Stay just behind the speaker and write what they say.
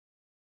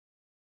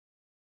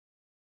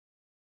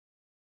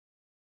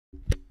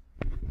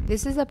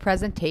This is a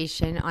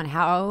presentation on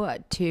how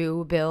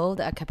to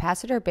build a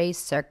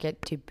capacitor-based circuit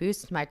to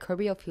boost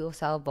microbial fuel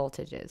cell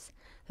voltages.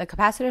 The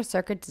capacitor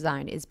circuit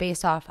design is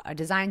based off a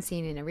design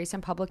seen in a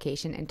recent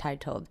publication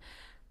entitled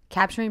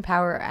Capturing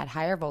Power at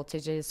Higher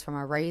Voltages from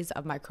Arrays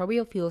of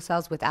Microbial Fuel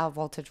Cells Without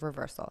Voltage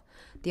Reversal.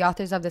 The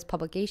authors of this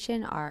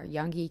publication are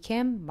Younghee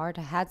Kim,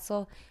 Marta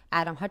Hatzell,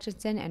 Adam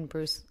Hutchinson, and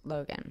Bruce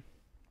Logan.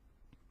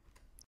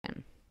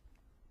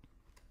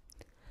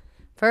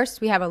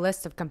 First, we have a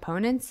list of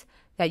components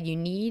that you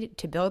need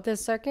to build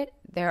this circuit.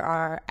 There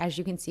are, as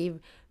you can see,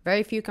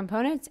 very few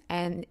components,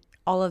 and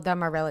all of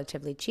them are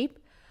relatively cheap.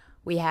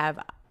 We have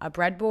a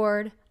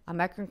breadboard, a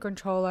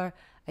microcontroller,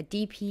 a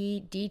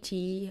DP,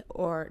 DT,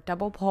 or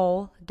double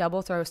pole,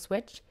 double throw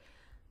switch,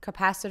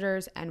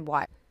 capacitors, and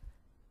wire.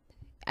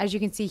 As you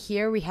can see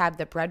here, we have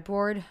the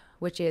breadboard,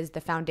 which is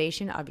the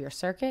foundation of your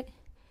circuit.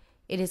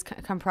 It is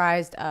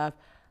comprised of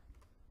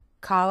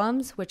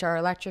columns, which are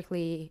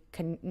electrically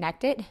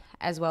connected,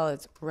 as well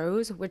as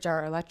rows, which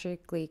are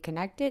electrically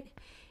connected.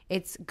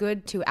 It's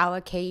good to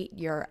allocate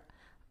your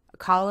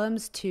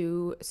columns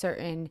to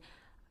certain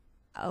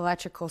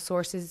electrical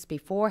sources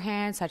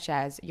beforehand, such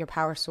as your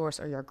power source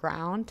or your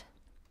ground.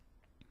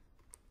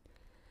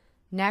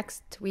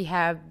 Next, we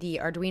have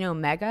the Arduino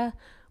Mega,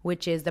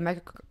 which is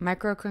the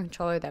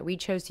microcontroller that we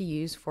chose to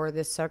use for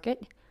this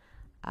circuit.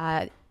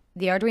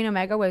 The Arduino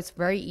Mega was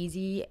very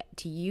easy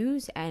to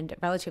use and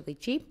relatively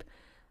cheap.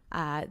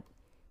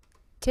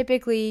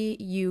 Typically,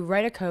 you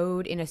write a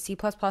code in a C++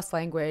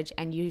 language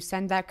and you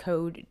send that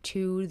code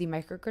to the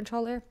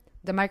microcontroller.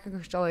 The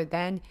microcontroller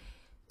then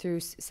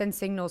sends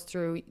signals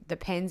through the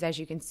pins, as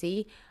you can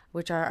see,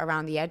 which are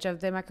around the edge of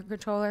the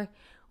microcontroller,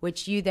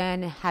 which you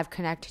then have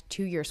connect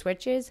to your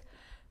switches.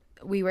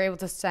 We were able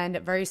to send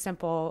very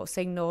simple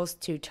signals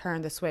to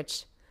turn the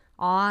switch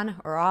on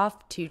or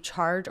off, to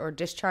charge or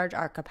discharge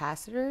our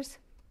capacitors.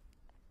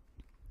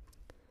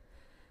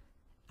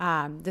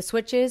 The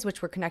switches,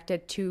 which were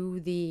connected to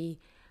the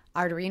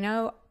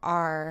Arduino,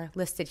 are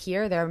listed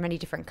here. There are many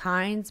different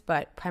kinds,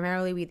 but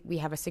primarily we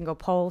have a single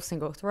pole,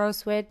 single throw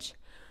switch,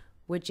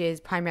 which is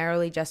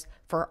primarily just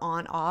for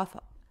on-off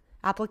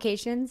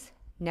applications.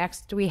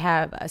 Next, we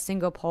have a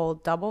single pole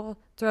double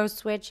throw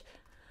switch,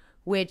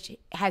 which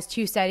has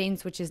two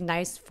settings, which is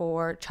nice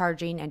for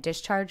charging and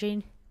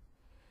discharging.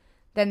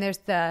 Then there's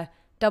the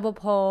double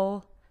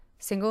pole,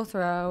 single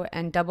throw,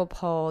 and double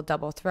pole,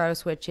 double throw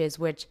switches,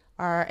 which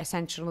are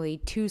essentially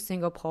two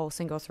single pole,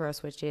 single throw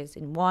switches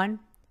in one,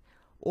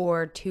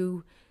 or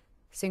two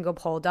single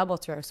pole, double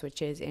throw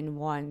switches in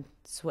one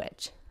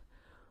switch.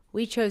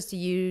 We chose to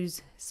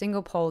use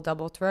single pole,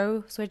 double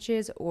throw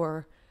switches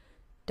or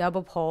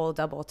double pole,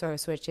 double throw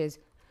switches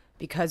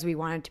because we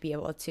wanted to be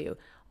able to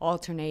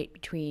alternate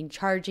between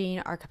charging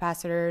our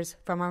capacitors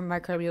from our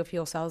microbial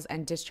fuel cells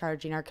and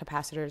discharging our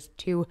capacitors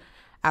to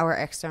our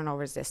external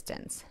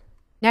resistance.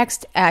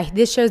 Next,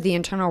 this shows the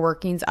internal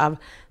workings of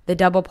the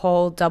double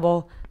pole,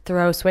 double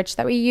throw switch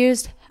that we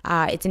used.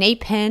 It's an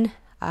 8-pin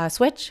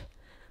switch.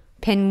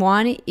 Pin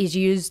 1 is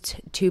used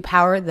to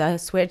power the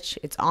switch.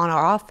 It's on or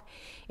off.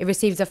 It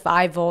receives a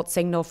 5-volt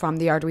signal from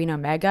the Arduino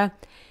Mega.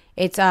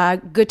 It's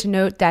good to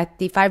note that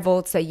the 5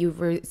 volts that you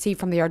receive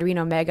from the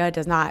Arduino Mega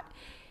does not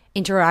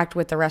interact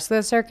with the rest of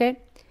the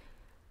circuit.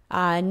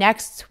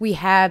 Next, we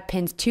have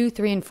pins 2,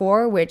 3, and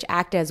 4, which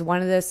act as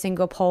one of the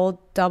single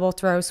pole double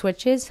throw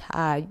switches.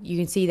 You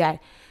can see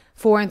that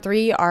 4 and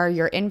 3 are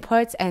your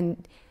inputs,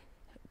 and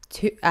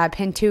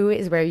pin 2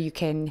 is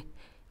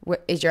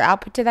is your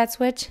output to that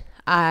switch.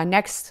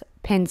 Next,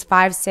 pins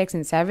 5, 6,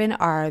 and 7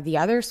 are the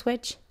other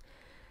switch,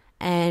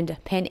 and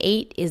pin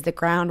 8 is the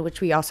ground,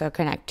 which we also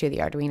connect to the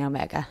Arduino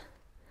Mega.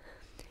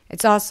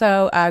 It's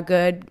also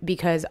good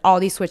because all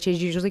these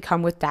switches usually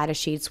come with data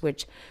sheets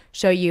which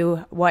show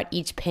you what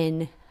each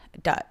pin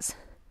does.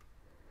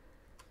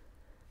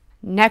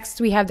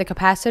 Next, we have the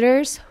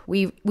capacitors.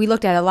 We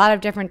looked at a lot of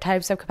different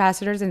types of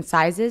capacitors and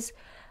sizes.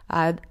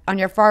 On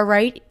your far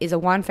right is a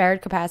 1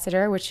 farad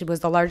capacitor, which was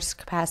the largest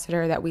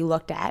capacitor that we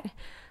looked at.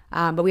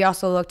 But we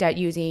also looked at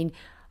using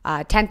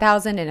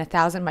 10,000 and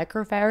 1,000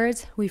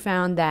 microfarads. We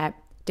found that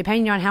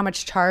depending on how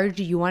much charge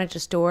you wanted to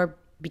store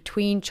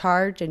between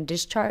charge and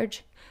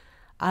discharge,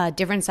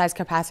 different size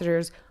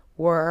capacitors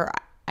were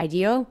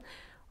ideal.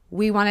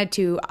 We wanted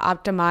to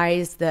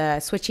optimize the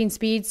switching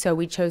speed, so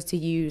we chose to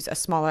use a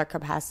smaller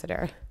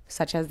capacitor,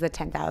 such as the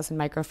 10,000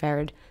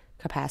 microfarad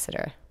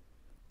capacitor.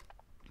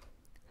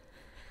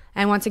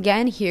 And once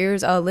again,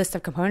 here's a list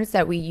of components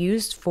that we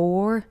used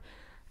for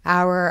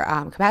our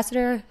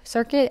capacitor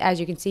circuit.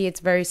 As you can see, it's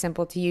very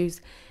simple to use.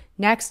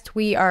 Next,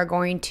 we are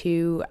going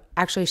to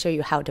actually show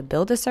you how to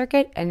build a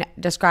circuit and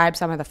describe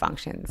some of the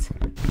functions.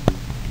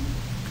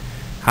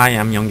 Hi,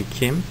 I'm Younghee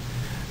Kim.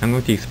 I'm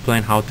going to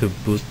explain how to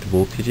boost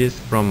voltages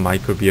from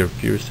microbial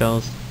fuel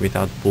cells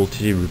without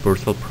voltage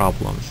reversal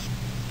problems.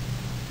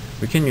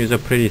 We can use a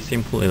pretty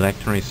simple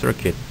electronic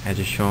circuit as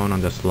shown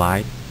on the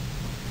slide.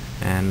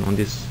 And on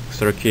this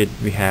circuit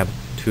we have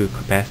 2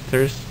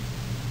 capacitors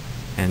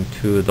and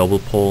 2 double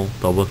pole,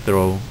 double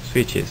throw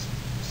switches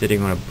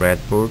sitting on a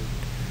breadboard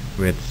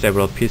with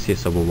several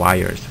pieces of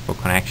wires for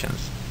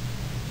connections.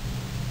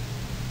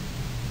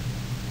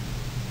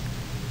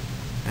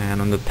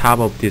 And on the top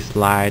of this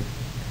slide,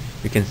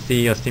 you can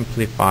see a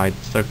simplified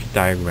circuit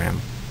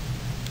diagram.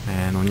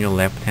 And on your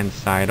left hand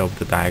side of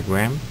the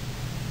diagram,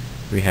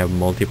 we have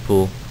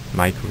multiple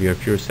microbial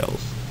fuel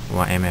cells,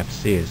 or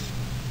MFCs.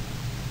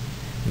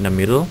 In the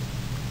middle,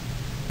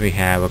 we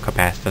have a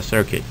capacitor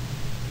circuit,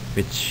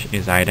 which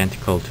is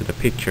identical to the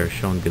picture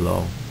shown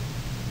below.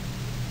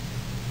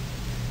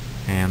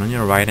 And on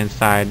your right hand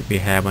side, we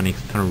have an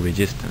external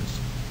resistance.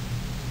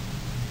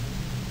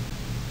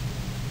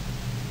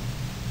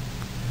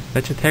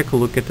 Let's take a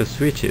look at the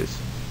switches.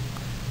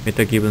 With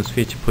the given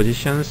switch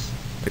positions,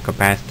 the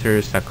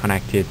capacitors are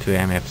connected to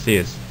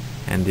MFCs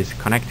and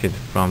disconnected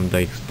from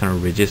the external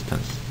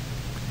resistance.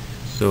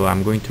 So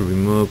I'm going to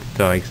remove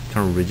the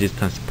external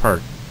resistance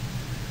part,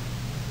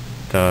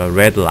 the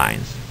red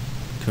lines,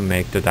 to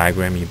make the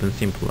diagram even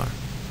simpler.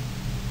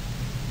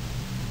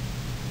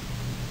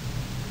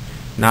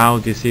 Now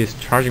this is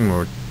charging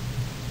mode.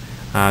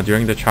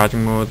 During the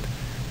charging mode,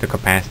 the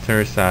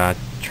capacitors are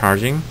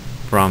charging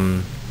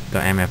from the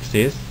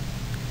MFCs,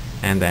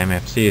 and the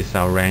MFCs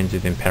are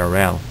arranged in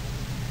parallel,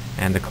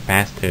 and the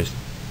capacitors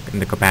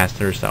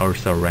are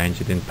also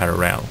arranged in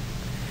parallel.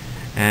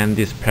 And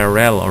this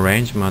parallel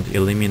arrangement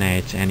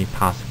eliminates any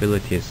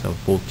possibilities of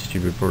voltage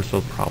reversal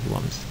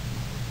problems.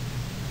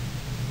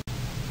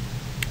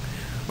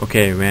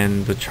 Okay,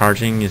 when the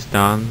charging is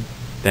done,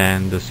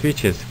 then the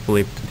switch is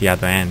flipped to the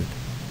other end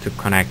to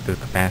connect the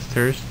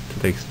capacitors to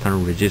the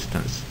external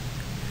resistance,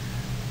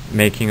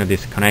 making a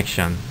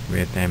disconnection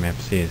with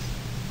MFCs.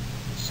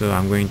 So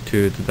I'm going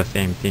to do the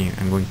same thing.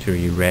 I'm going to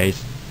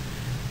erase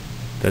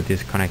the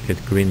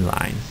disconnected green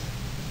lines.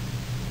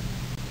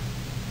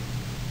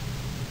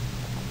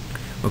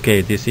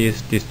 Okay, this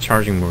is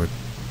discharging mode.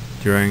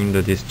 During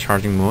the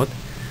discharging mode,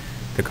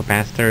 the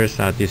capacitors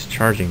are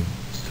discharging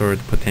stored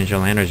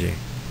potential energy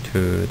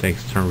to the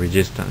external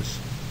resistance.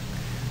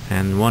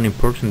 And one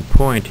important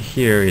point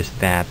here is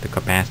that the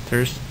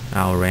capacitors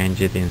are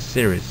arranged in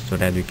series so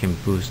that we can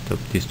boost the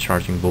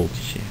discharging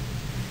voltage.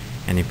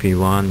 And if we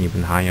want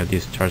even higher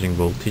discharging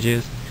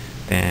voltages,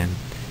 then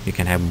you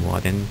can have more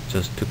than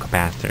just two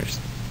capacitors.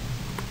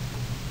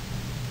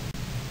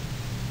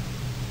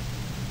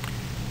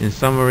 In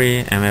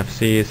summary,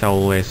 MFCs are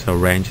always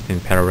arranged in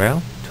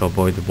parallel to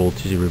avoid the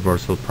voltage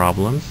reversal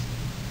problems.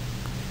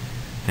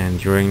 And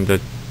during the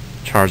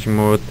charging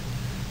mode,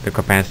 the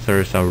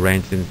capacitors are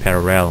arranged in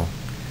parallel,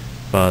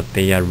 but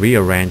they are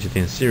rearranged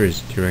in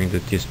series during the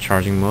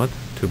discharging mode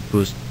to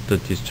boost the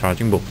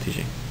discharging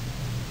voltage.